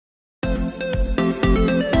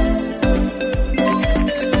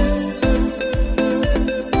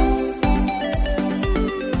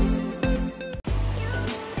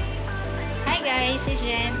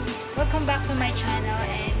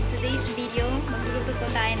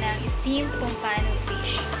steamed Pampano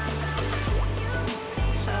fish.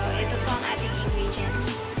 So, ito po ang ating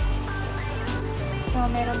ingredients. So,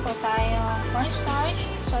 meron po tayong cornstarch,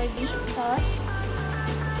 soybean sauce,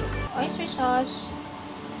 oyster sauce,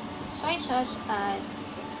 soy sauce, at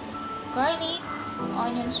garlic,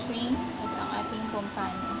 onion spring, at ang ating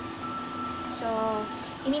Pampano. So,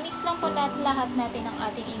 imimix lang po lahat natin ang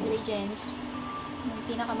ating ingredients yung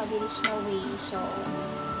pinakamabilis na way. So,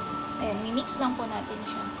 ayan, mimix lang po natin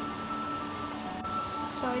siya.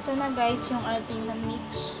 So, ito na guys yung ating na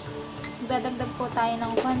mix. Dadagdag po tayo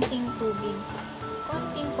ng konting tubig.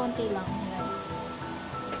 Konting-konti lang. Yan.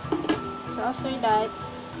 So, after that,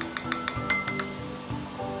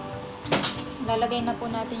 lalagay na po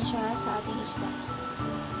natin siya sa ating isda.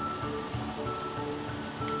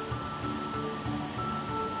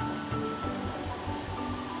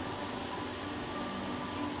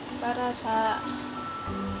 Para sa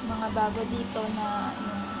mga bago dito na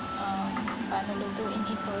yung paano lutuin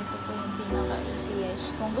ito po yung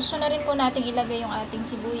pinaka-easiest. Kung gusto na rin po natin ilagay yung ating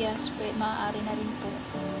sibuyas, maaari na rin po.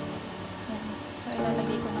 Yan. So,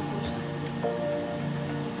 ilalagay ko na po siya.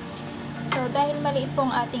 So, dahil maliit po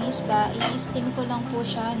ang ating isda, i-steam ko lang po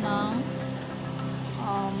siya ng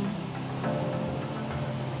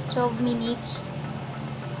 12 minutes.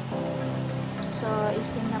 So,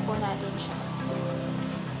 i-steam na po natin siya.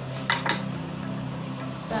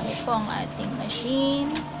 Gamit po ang ating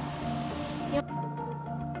machine.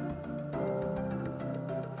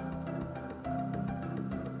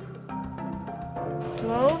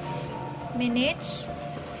 12 minutes.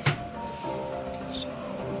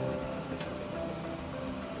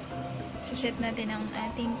 So, set natin ang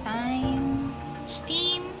ating time.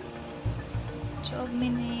 Steam. 12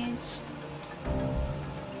 minutes.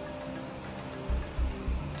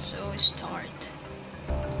 So, start.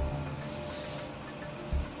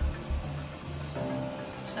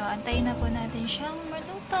 So, antayin na po natin siyang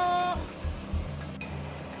maluto.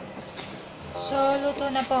 So, luto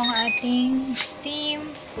na po ang ating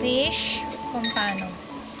steam fish Pampano.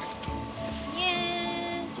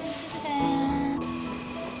 Yeah!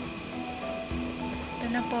 Ito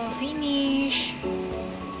na po, finish.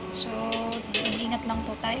 So, ingat lang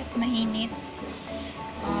po tayo at mainit.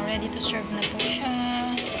 Ready to serve na po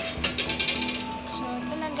siya. So,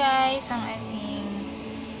 ito na guys ang ating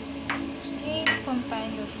steamed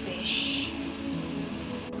Pampano fish.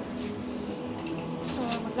 So,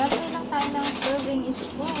 maglalagay lang tayo ng serving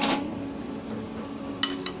spoon.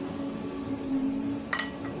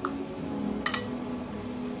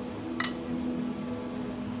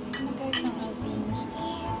 Ito na guys ang ating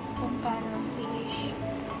steamed Pampano fish.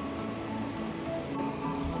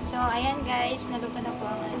 So, ayan guys, naluto na po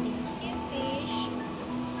ang ating steamed fish.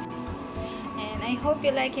 And I hope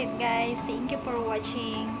you like it guys. Thank you for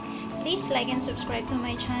watching. Please like and subscribe to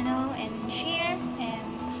my channel and share and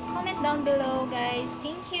comment down below guys.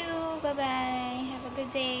 Thank you. Bye bye. Have a good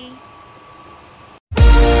day.